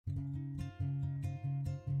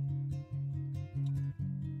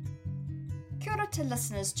Kia ora to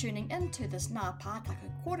listeners tuning in to this Ngā Pātaka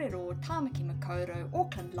Kōrero Tāmaki Makaurau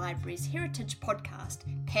Auckland Library's Heritage podcast,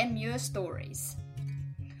 Panmure Stories.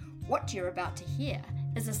 What you're about to hear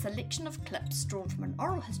is a selection of clips drawn from an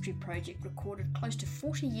oral history project recorded close to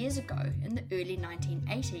 40 years ago in the early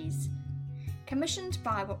 1980s. Commissioned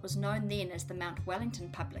by what was known then as the Mount Wellington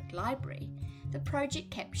Public Library, the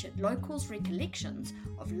project captured locals' recollections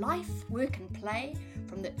of life, work and play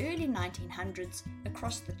from the early 1900s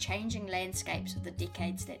across the changing landscapes of the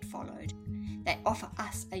decades that followed. They offer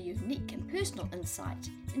us a unique and personal insight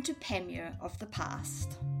into Panmure of the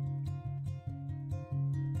past.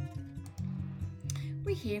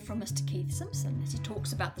 We hear from Mr. Keith Simpson as he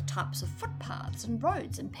talks about the types of footpaths and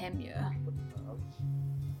roads in Panmure.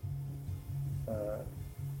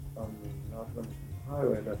 On the Mount Wellington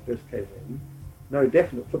Highway when I first came in, no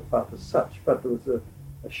definite footpath as such, but there was a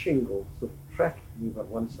shingle sort of track move on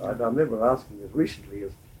one side. I remember asking as recently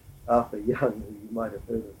as Arthur Young, who you might have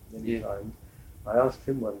heard of many times, I asked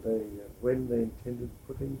him one day when they intended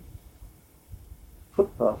putting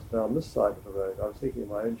footpaths down this side of the road. I was thinking of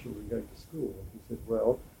my own children going to school, and he said,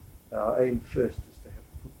 well, our aim first is to have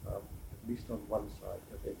a footpath at least on one side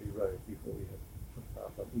of every road before we have a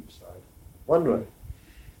footpath on each side. One road.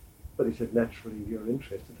 But he said, naturally, you're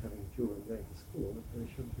interested, having children going to school, that there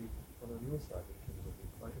should be one on your side. It will be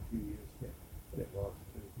quite a few years yet. And it was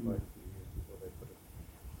quite a few years before they put it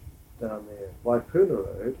down there. Waipuna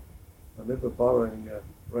Road, I remember borrowing a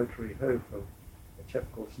rotary hoe from a chap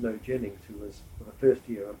called Snow Jennings, who was, for the first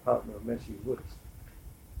year, a partner of Massey Woods.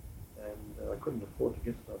 And I couldn't afford to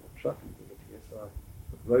get it on the truck and bring it here, so I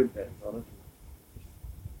put road bands on it and just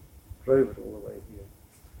drove it all the way here.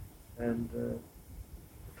 And it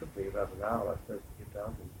took me about an hour, I suppose, to get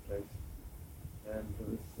down to the place. And there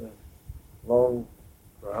was long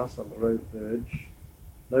grass on the road verge,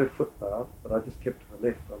 no footpath, but I just kept to the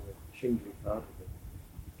left on the shingly part of the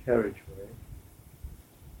carriageway.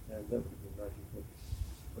 And that would have been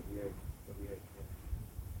 1948.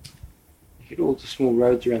 Yeah. All the small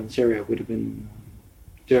roads around this area would have been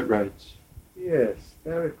dirt roads. Yes,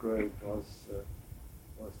 Barrack Road was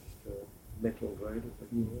just a metal road, as they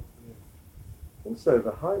call it. Yeah. Also,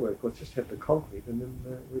 the highway, of course, just had the concrete, and then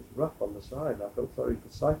it was rough on the side. I felt sorry for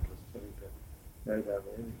cyclists having to go down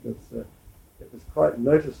there, because it was quite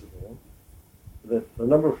noticeable that the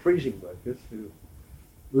number of freezing workers who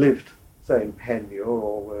lived, say, in Panmure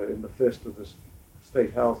or were in the first of the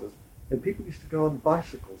state houses, and people used to go on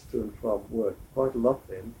bicycles to and from work quite a lot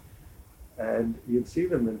then, and you'd see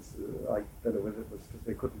them, I don't know whether it was because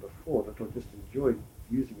they couldn't afford it or just enjoyed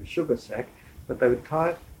using a sugar sack, but they would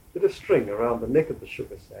tie bit of string around the neck of the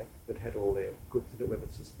sugar sack that had all their goods in it, whether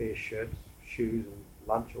it's a spare shirt, shoes and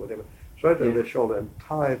lunch or whatever, throw it over their shoulder and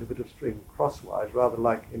tie the bit of string crosswise, rather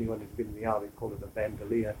like anyone who's been in the army call it a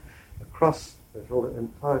bandolier, across their shoulder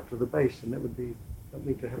and tie it to the base, and that would be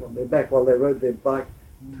something to have on their back while they rode their bike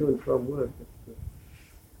to and from work.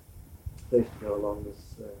 They used to go along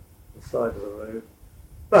this the side of the road.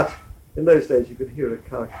 But in those days you could hear a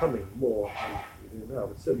car coming more than you do now,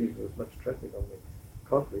 but certainly if there was much traffic on the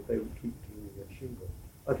concrete, they would keep to the shingle.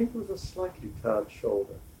 I think there was a slightly tarred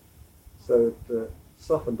shoulder, so it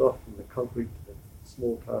softened off from the concrete to the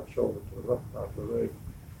small tarred shoulder to the rough part of the road,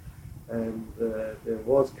 and there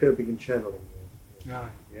was curbing and channeling there.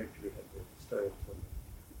 Right. You actually had the stones on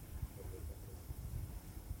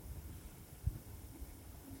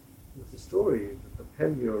There's a story that the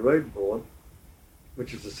Panmure Road Board,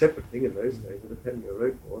 which is a separate thing in those days, the Panmure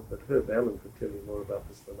Road Board, but Herb Allen could tell you more about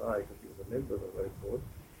this than I, because he was a member of the Road Board,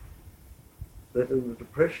 that in the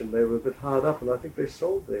Depression they were a bit hard up, and I think they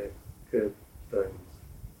sold their curb stones.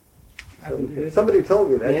 Somebody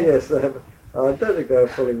told me that, yes. I don't think they were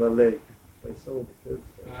pulling my leg. They sold the curb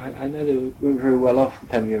stones. I know they weren't very well off, the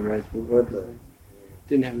Panmure Road Board. Weren't they?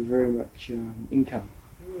 Didn't have very much income.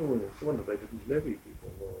 Oh, it's a wonder they didn't levy people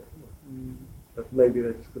more. But maybe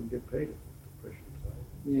they just couldn't get paid at the Depression time.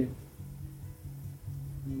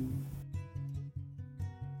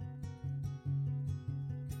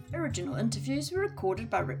 Yeah. Original interviews were recorded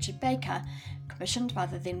by Richard Baker, commissioned by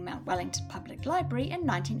the then Mount Wellington Public Library in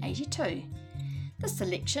 1982. This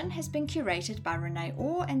selection has been curated by Renee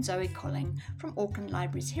Orr and Zoe Colling from Auckland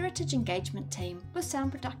Library's Heritage Engagement Team, with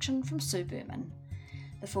sound production from Sue Berman.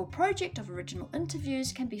 The full project of original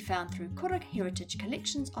interviews can be found through Kura Heritage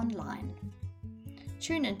Collections online.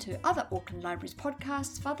 Tune into other Auckland Libraries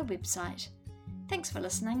podcasts via the website. Thanks for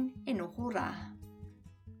listening. E noho rā.